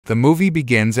The movie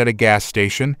begins at a gas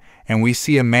station, and we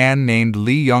see a man named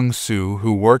Jung-soo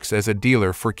who works as a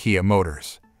dealer for Kia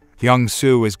Motors.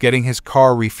 Jung-soo is getting his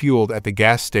car refueled at the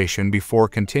gas station before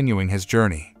continuing his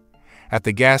journey. At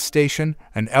the gas station,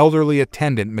 an elderly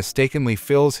attendant mistakenly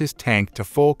fills his tank to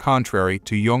full contrary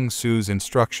to Jung-soo's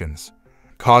instructions,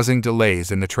 causing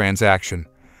delays in the transaction.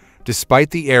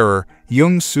 Despite the error,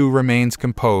 Jung-soo remains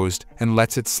composed and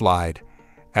lets it slide.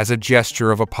 As a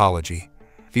gesture of apology,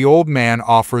 the old man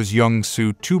offers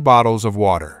Jung-soo 2 bottles of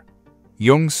water.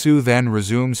 Jung-soo then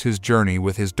resumes his journey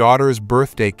with his daughter's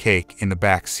birthday cake in the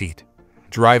back seat,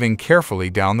 driving carefully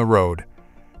down the road.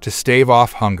 To stave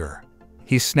off hunger,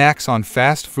 he snacks on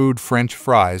fast food French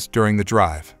fries during the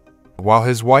drive, while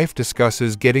his wife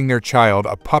discusses getting their child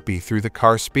a puppy through the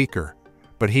car speaker,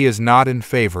 but he is not in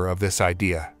favor of this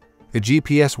idea. The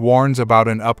GPS warns about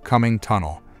an upcoming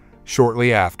tunnel.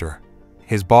 Shortly after,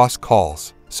 his boss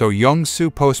calls, so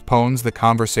Jung-soo postpones the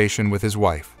conversation with his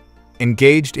wife.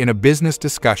 Engaged in a business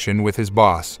discussion with his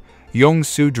boss,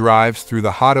 Jung-soo drives through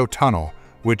the Hado Tunnel,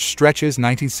 which stretches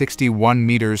 1961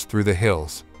 meters through the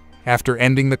hills. After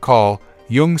ending the call,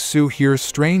 Jung-soo hears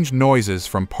strange noises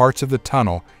from parts of the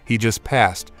tunnel he just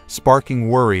passed, sparking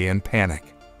worry and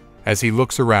panic. As he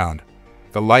looks around,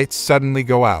 the lights suddenly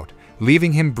go out,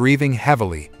 leaving him breathing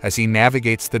heavily as he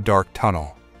navigates the dark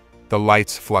tunnel. The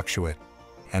lights fluctuate,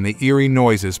 and the eerie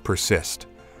noises persist.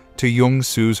 To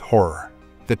Jung-soo's horror,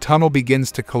 the tunnel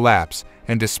begins to collapse,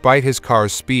 and despite his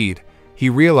car's speed, he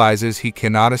realizes he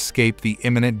cannot escape the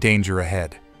imminent danger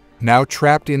ahead. Now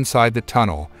trapped inside the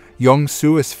tunnel,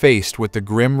 Jung-soo is faced with the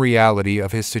grim reality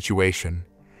of his situation.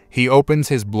 He opens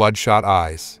his bloodshot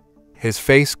eyes, his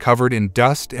face covered in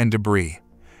dust and debris.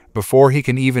 Before he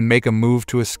can even make a move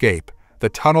to escape, the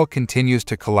tunnel continues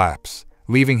to collapse,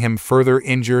 leaving him further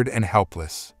injured and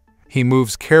helpless. He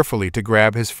moves carefully to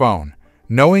grab his phone,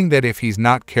 knowing that if he's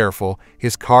not careful,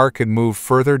 his car could move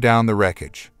further down the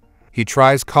wreckage. He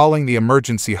tries calling the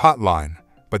emergency hotline,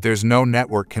 but there's no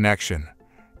network connection.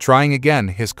 Trying again,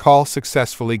 his call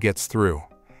successfully gets through.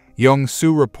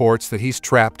 Jung-soo reports that he's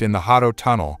trapped in the Hado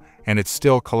Tunnel and it's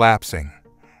still collapsing.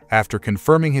 After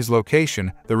confirming his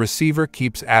location, the receiver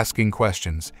keeps asking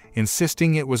questions,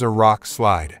 insisting it was a rock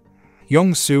slide.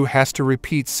 Jung-soo has to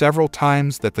repeat several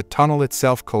times that the tunnel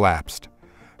itself collapsed.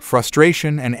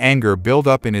 Frustration and anger build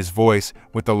up in his voice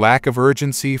with the lack of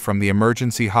urgency from the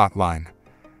emergency hotline.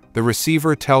 The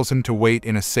receiver tells him to wait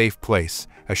in a safe place,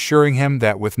 assuring him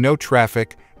that with no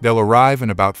traffic, they'll arrive in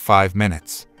about 5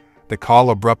 minutes. The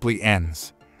call abruptly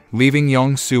ends, leaving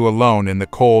Jung-soo alone in the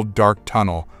cold, dark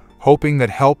tunnel, hoping that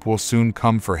help will soon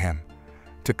come for him.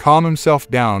 To calm himself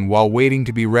down while waiting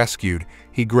to be rescued,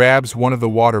 he grabs one of the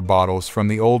water bottles from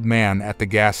the old man at the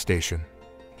gas station.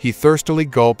 He thirstily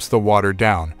gulps the water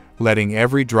down, letting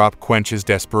every drop quench his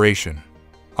desperation.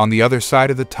 On the other side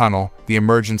of the tunnel, the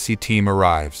emergency team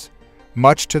arrives.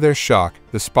 Much to their shock,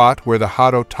 the spot where the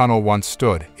Hado Tunnel once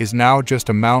stood is now just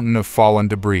a mountain of fallen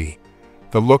debris.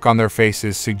 The look on their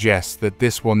faces suggests that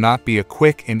this will not be a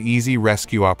quick and easy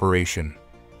rescue operation.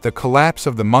 The collapse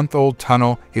of the month-old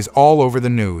tunnel is all over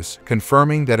the news,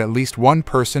 confirming that at least one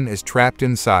person is trapped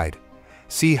inside.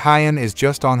 Si-hyun is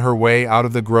just on her way out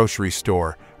of the grocery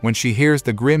store when she hears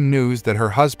the grim news that her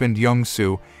husband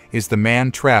Jung-soo is the man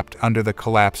trapped under the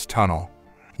collapsed tunnel.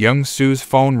 Jung-soo's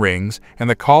phone rings, and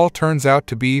the call turns out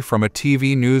to be from a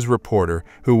TV news reporter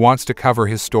who wants to cover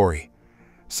his story.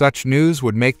 Such news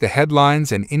would make the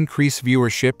headlines and increase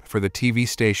viewership for the TV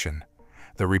station.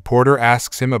 The reporter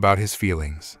asks him about his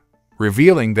feelings,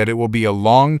 revealing that it will be a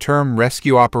long-term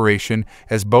rescue operation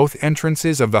as both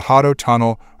entrances of the Hado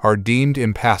Tunnel are deemed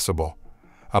impassable.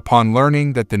 Upon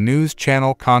learning that the news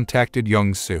channel contacted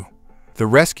Jung-soo, the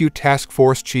rescue task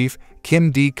force chief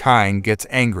Kim Dae-Kyung gets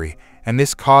angry, and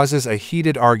this causes a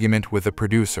heated argument with the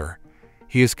producer.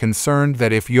 He is concerned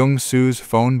that if Jung-soo's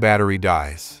phone battery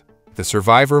dies, the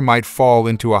survivor might fall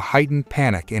into a heightened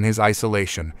panic in his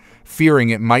isolation, fearing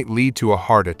it might lead to a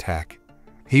heart attack.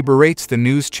 He berates the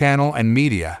news channel and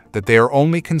media that they are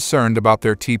only concerned about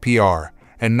their TPR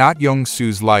and not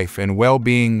Jung-soo's life and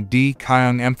well-being.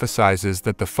 Dae-Kyung emphasizes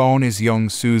that the phone is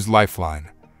Jung-soo's lifeline.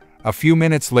 A few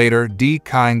minutes later,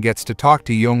 Dae-Kyung gets to talk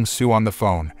to Jung-soo on the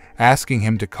phone, asking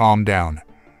him to calm down.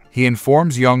 He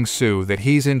informs Jung-soo that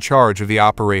he's in charge of the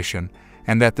operation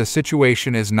and that the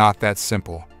situation is not that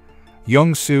simple.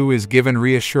 Jung-soo is given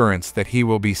reassurance that he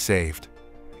will be saved,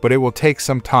 but it will take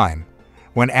some time.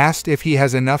 When asked if he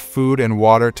has enough food and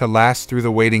water to last through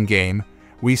the waiting game,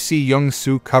 we see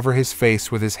Jung-soo cover his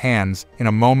face with his hands in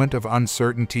a moment of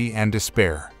uncertainty and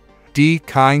despair.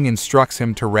 Dae-Kyung instructs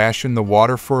him to ration the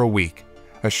water for a week,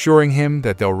 assuring him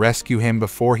that they'll rescue him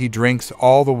before he drinks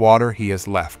all the water he has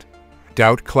left.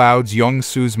 Doubt clouds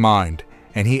Jung-soo's mind,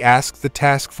 and he asks the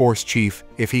task force chief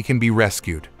if he can be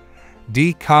rescued.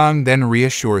 Dae-Kyung then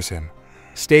reassures him,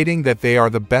 stating that they are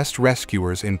the best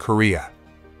rescuers in Korea.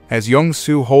 As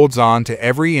Jung-soo holds on to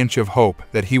every inch of hope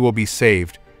that he will be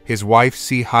saved, his wife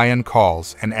Si-hyun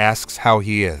calls and asks how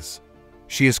he is.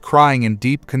 She is crying in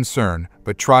deep concern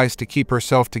but tries to keep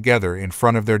herself together in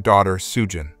front of their daughter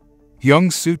Soojin.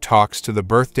 Jung-soo talks to the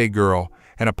birthday girl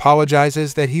and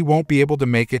apologizes that he won't be able to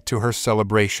make it to her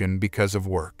celebration because of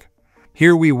work.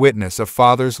 Here we witness a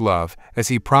father's love as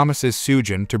he promises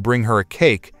Soojin to bring her a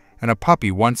cake and a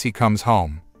puppy once he comes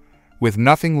home. With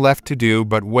nothing left to do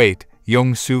but wait,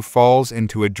 Jung-soo falls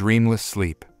into a dreamless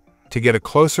sleep. To get a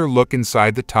closer look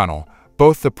inside the tunnel,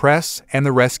 both the press and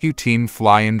the rescue team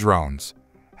fly in drones.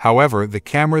 However, the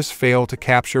cameras fail to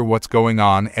capture what's going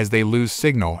on as they lose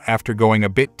signal after going a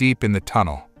bit deep in the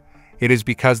tunnel. It is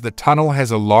because the tunnel has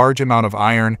a large amount of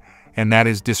iron, and that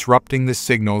is disrupting the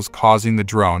signals, causing the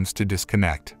drones to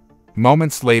disconnect.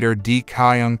 Moments later,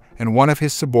 Dae-Kyung and one of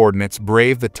his subordinates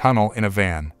brave the tunnel in a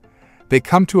van. They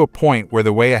come to a point where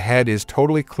the way ahead is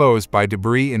totally closed by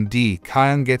debris, and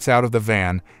Dae-Kyung gets out of the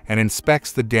van and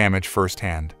inspects the damage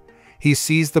firsthand. He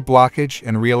sees the blockage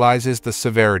and realizes the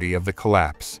severity of the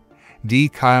collapse.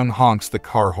 Dae-Kyung honks the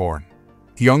car horn.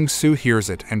 Jung-soo hears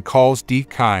it and calls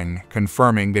Dae-Kyung,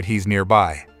 confirming that he's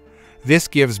nearby. This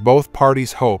gives both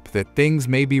parties hope that things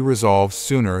may be resolved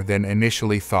sooner than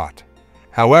initially thought.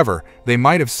 However, they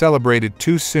might have celebrated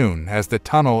too soon as the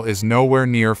tunnel is nowhere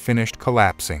near finished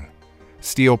collapsing.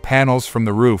 Steel panels from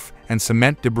the roof and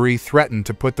cement debris threaten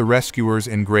to put the rescuers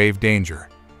in grave danger.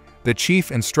 The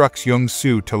chief instructs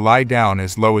Jung-soo to lie down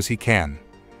as low as he can.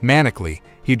 Manically,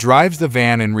 he drives the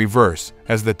van in reverse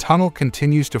as the tunnel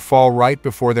continues to fall right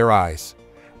before their eyes.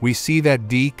 We see that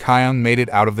Dae-Kyung made it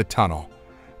out of the tunnel.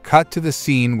 Cut to the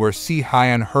scene where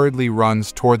Si-hyun hurriedly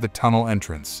runs toward the tunnel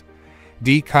entrance.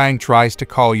 Dae-Kyung tries to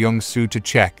call Jung-soo to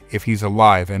check if he's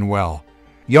alive and well.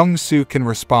 Jung-soo can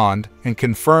respond and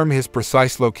confirm his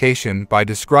precise location by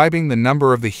describing the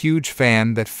number of the huge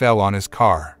fan that fell on his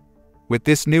car. With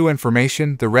this new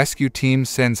information, the rescue team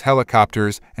sends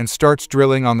helicopters and starts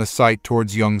drilling on the site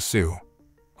towards Jung-soo.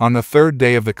 On the third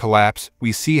day of the collapse,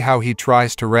 we see how he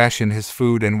tries to ration his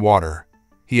food and water.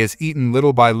 He has eaten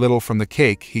little by little from the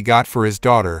cake he got for his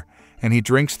daughter, and he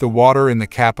drinks the water in the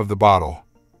cap of the bottle.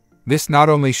 This not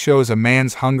only shows a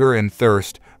man's hunger and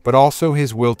thirst, but also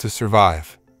his will to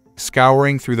survive.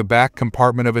 Scouring through the back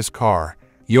compartment of his car,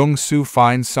 Jung-soo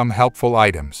finds some helpful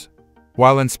items.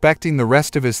 While inspecting the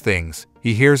rest of his things,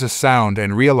 he hears a sound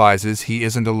and realizes he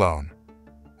isn't alone.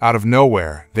 Out of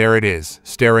nowhere, there it is,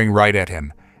 staring right at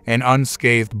him, an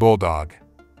unscathed bulldog.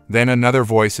 Then another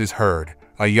voice is heard,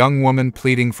 a young woman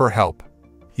pleading for help.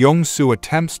 Jung-soo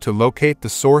attempts to locate the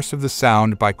source of the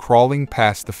sound by crawling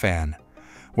past the fan.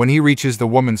 When he reaches the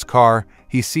woman's car,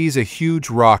 he sees a huge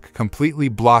rock completely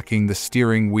blocking the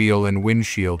steering wheel and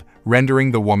windshield,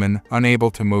 rendering the woman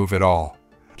unable to move at all.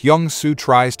 Jung-soo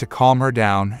tries to calm her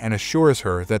down and assures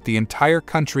her that the entire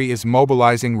country is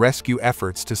mobilizing rescue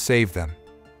efforts to save them.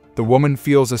 The woman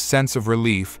feels a sense of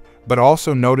relief, but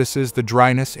also notices the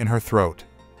dryness in her throat.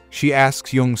 She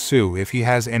asks Jung-soo if he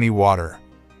has any water.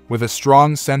 With a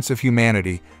strong sense of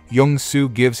humanity, Jung-soo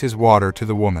gives his water to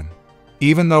the woman.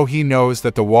 Even though he knows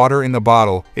that the water in the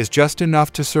bottle is just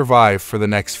enough to survive for the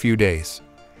next few days.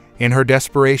 In her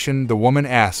desperation, the woman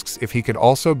asks if he could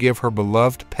also give her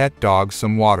beloved pet dog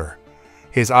some water.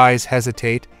 His eyes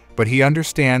hesitate, but he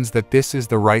understands that this is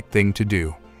the right thing to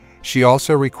do. She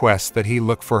also requests that he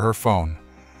look for her phone,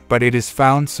 but it is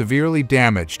found severely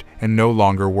damaged and no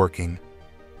longer working.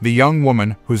 The young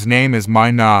woman, whose name is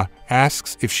Mai-na,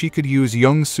 asks if she could use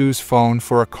Jung-soo's phone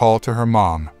for a call to her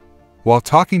mom. While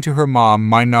talking to her mom,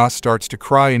 Mai-na starts to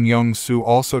cry, and Jung-soo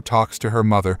also talks to her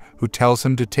mother, who tells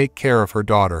him to take care of her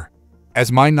daughter.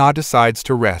 As Mai-na decides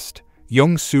to rest,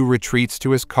 Jung-soo retreats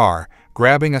to his car,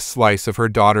 grabbing a slice of her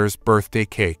daughter's birthday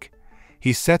cake.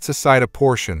 He sets aside a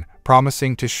portion,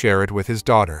 promising to share it with his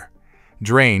daughter.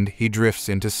 Drained, he drifts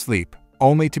into sleep,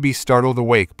 only to be startled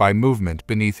awake by movement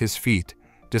beneath his feet,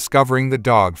 discovering the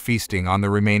dog feasting on the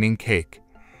remaining cake.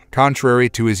 Contrary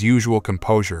to his usual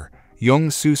composure,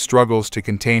 Jung-soo struggles to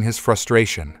contain his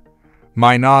frustration.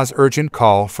 Mai-na's urgent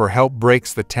call for help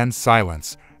breaks the tense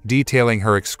silence, detailing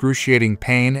her excruciating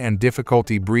pain and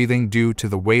difficulty breathing due to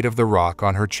the weight of the rock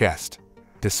on her chest.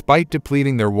 Despite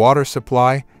depleting their water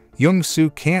supply, Jung-soo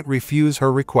can't refuse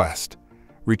her request.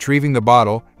 Retrieving the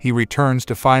bottle, he returns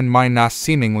to find Mai-na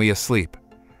seemingly asleep.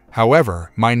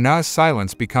 However, Mai-na's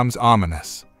silence becomes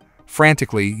ominous.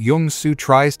 Frantically, Jung-soo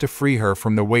tries to free her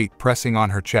from the weight pressing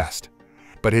on her chest.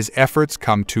 But his efforts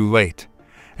come too late.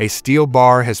 A steel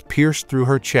bar has pierced through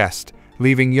her chest,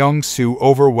 leaving Jung-soo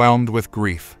overwhelmed with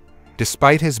grief.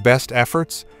 Despite his best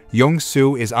efforts,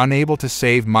 Jung-soo is unable to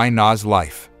save Mai-na's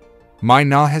life.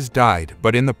 Mai-na has died,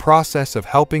 but in the process of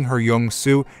helping her,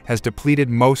 Jung-soo has depleted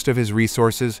most of his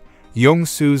resources.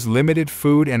 Jung-soo's limited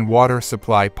food and water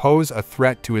supply pose a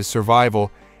threat to his survival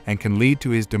and can lead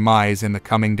to his demise in the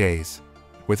coming days.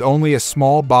 With only a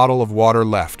small bottle of water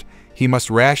left, he must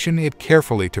ration it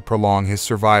carefully to prolong his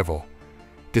survival.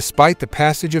 Despite the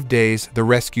passage of days, the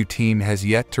rescue team has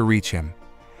yet to reach him.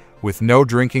 With no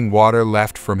drinking water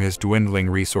left from his dwindling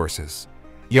resources,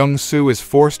 Jung-soo is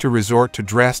forced to resort to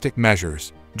drastic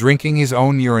measures, drinking his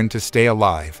own urine to stay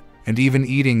alive, and even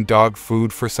eating dog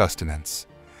food for sustenance.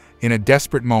 In a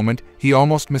desperate moment, he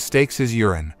almost mistakes his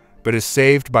urine, but is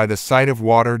saved by the sight of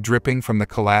water dripping from the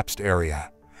collapsed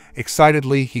area.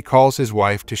 Excitedly, he calls his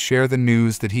wife to share the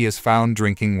news that he has found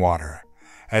drinking water.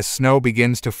 As snow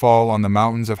begins to fall on the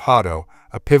mountains of Hado,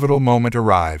 a pivotal moment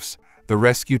arrives. The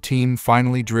rescue team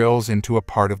finally drills into a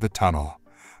part of the tunnel.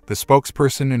 The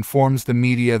spokesperson informs the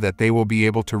media that they will be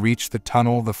able to reach the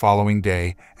tunnel the following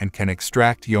day and can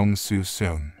extract Jung-soo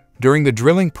soon. During the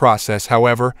drilling process,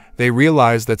 however, they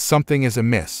realize that something is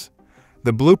amiss.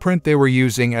 The blueprint they were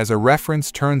using as a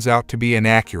reference turns out to be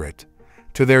inaccurate.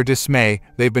 To their dismay,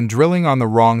 they've been drilling on the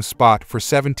wrong spot for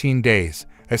 17 days,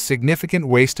 a significant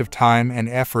waste of time and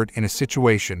effort in a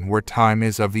situation where time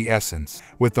is of the essence.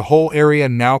 With the whole area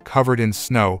now covered in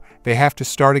snow, they have to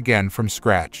start again from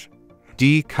scratch.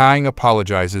 Dae-Kyung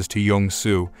apologizes to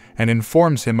Jung-soo and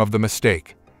informs him of the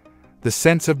mistake. The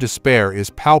sense of despair is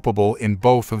palpable in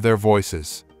both of their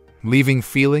voices, leaving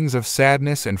feelings of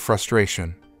sadness and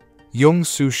frustration.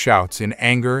 Jung-soo shouts in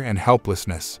anger and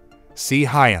helplessness.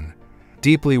 Si-hyun,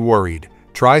 deeply worried,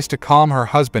 tries to calm her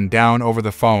husband down over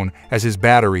the phone as his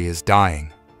battery is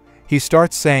dying. He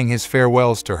starts saying his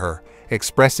farewells to her,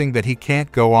 expressing that he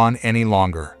can't go on any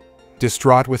longer.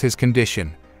 Distraught with his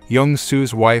condition,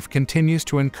 Jung-soo's wife continues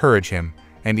to encourage him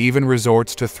and even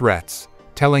resorts to threats,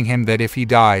 telling him that if he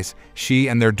dies, she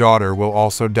and their daughter will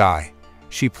also die.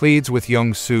 She pleads with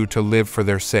Jung-soo to live for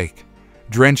their sake.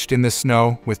 Drenched in the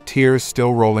snow, with tears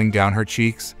still rolling down her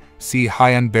cheeks,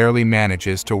 Si-hyun barely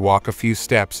manages to walk a few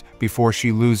steps before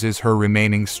she loses her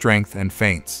remaining strength and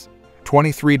faints.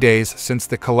 23 days since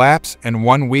the collapse and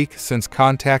 1 week since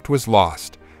contact was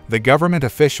lost, the government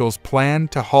officials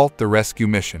planned to halt the rescue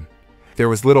mission. There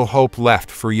was little hope left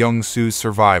for Jung-soo's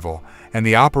survival, and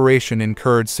the operation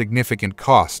incurred significant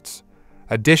costs.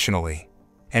 Additionally,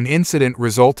 an incident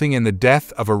resulting in the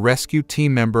death of a rescue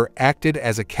team member acted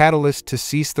as a catalyst to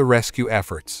cease the rescue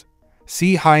efforts.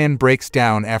 Si-hyun breaks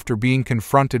down after being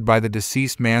confronted by the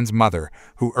deceased man's mother,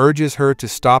 who urges her to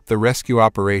stop the rescue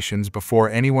operations before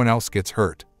anyone else gets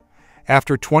hurt.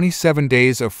 After 27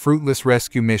 days of fruitless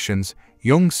rescue missions,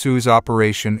 Jung-soo's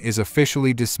operation is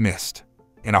officially dismissed.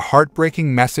 In a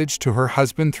heartbreaking message to her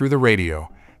husband through the radio,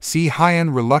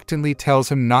 Si-hyun reluctantly tells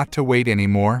him not to wait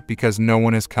anymore because no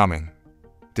one is coming.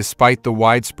 Despite the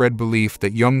widespread belief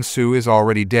that Jung-soo is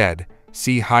already dead,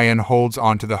 Si-hyun holds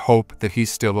onto the hope that he's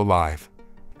still alive.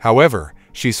 However,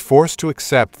 she's forced to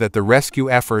accept that the rescue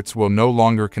efforts will no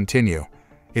longer continue.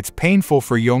 It's painful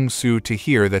for Jung-soo to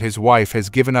hear that his wife has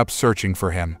given up searching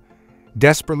for him.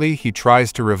 Desperately, he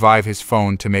tries to revive his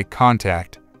phone to make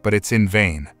contact, but it's in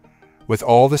vain. With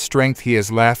all the strength he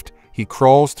has left, he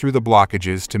crawls through the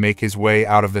blockages to make his way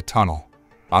out of the tunnel.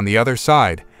 On the other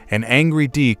side, an angry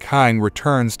Dae-Kyung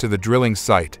returns to the drilling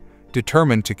site,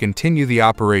 determined to continue the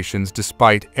operations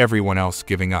despite everyone else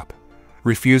giving up.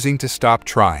 Refusing to stop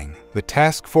trying, the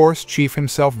task force chief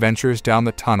himself ventures down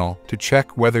the tunnel to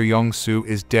check whether Jung-soo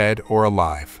is dead or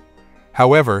alive.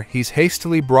 However, he's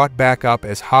hastily brought back up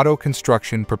as Hado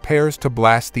Construction prepares to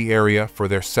blast the area for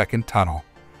their second tunnel.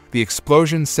 The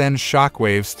explosion sends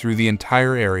shockwaves through the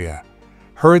entire area.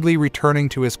 Hurriedly returning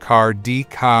to his car,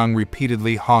 Dae-Kyung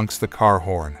repeatedly honks the car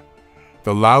horn.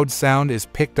 The loud sound is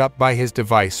picked up by his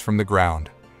device from the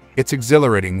ground. It's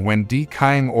exhilarating when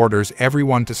Dae-Kyung orders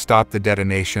everyone to stop the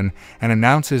detonation and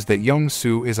announces that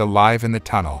Jung-soo is alive in the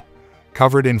tunnel.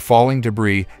 Covered in falling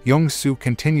debris, Jung-soo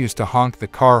continues to honk the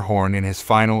car horn in his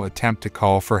final attempt to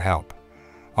call for help.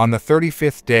 On the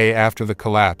 35th day after the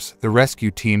collapse, the rescue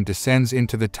team descends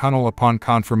into the tunnel upon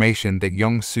confirmation that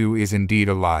Jung-soo is indeed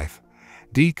alive.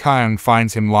 Dae-Kyung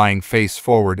finds him lying face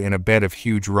forward in a bed of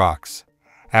huge rocks.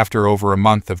 After over a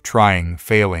month of trying,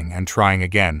 failing, and trying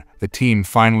again, the team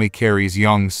finally carries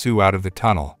Jung-soo out of the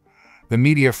tunnel. The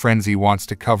media frenzy wants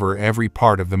to cover every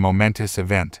part of the momentous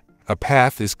event. A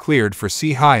path is cleared for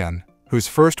Si-hyun, whose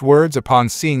first words upon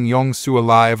seeing Jung-soo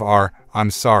alive are,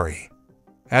 "I'm sorry."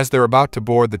 As they're about to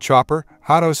board the chopper,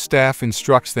 Hato's staff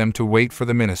instructs them to wait for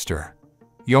the minister.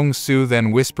 Jung-soo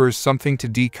then whispers something to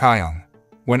Dae-Kyung.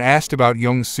 When asked about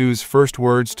Jung-soo's first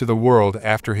words to the world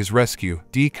after his rescue,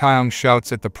 Dae-Kyung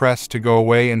shouts at the press to go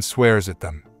away and swears at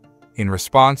them. In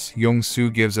response, Jung-soo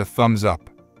gives a thumbs up.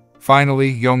 Finally,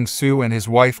 Jung-soo and his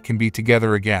wife can be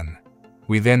together again.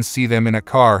 We then see them in a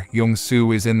car.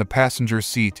 Jung-soo is in the passenger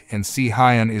seat and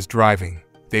Si-hyun is driving.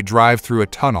 They drive through a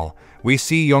tunnel. We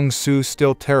see Jung-soo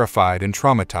still terrified and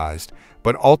traumatized,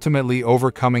 but ultimately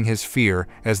overcoming his fear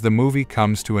as the movie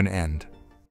comes to an end.